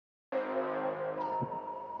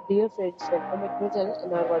Dear friends, welcome back to my channel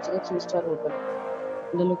and are watching a 3-star hotel.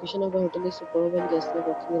 The location of the hotel is superb and guests love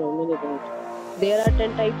walking around the neighborhood. There are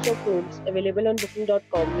 10 types of rooms available on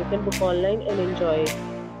booking.com. You can book online and enjoy it.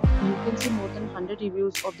 You can see more than 100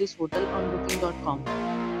 reviews of this hotel on booking.com.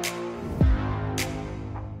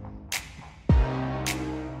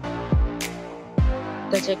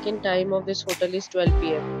 The check-in time of this hotel is 12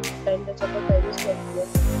 p.m. and the check-out time is 12 p.m.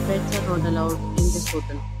 Pets are not allowed in this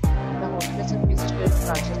hotel. The hotel has a visitor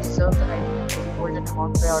branches reserve the right to hold an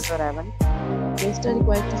amount prior to arrival. Guests are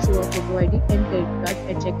required to show a photo ID and credit card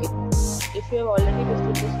at check-in. If you have already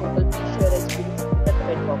visited this hotel, please share your experience in the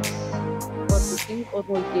comment box. For booking or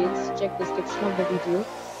more details, check description of the video.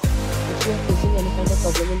 If you are facing any kind of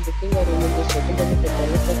problem in booking a room in this hotel, then you can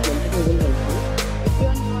tell us that we will help you. If you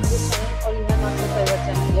are new on this channel or you have not subscribed our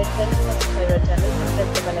channel yet, then you must subscribe our channel and press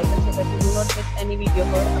the bell icon so that you do not miss any video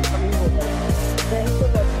for upcoming hotels. Thanks for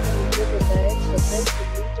watching.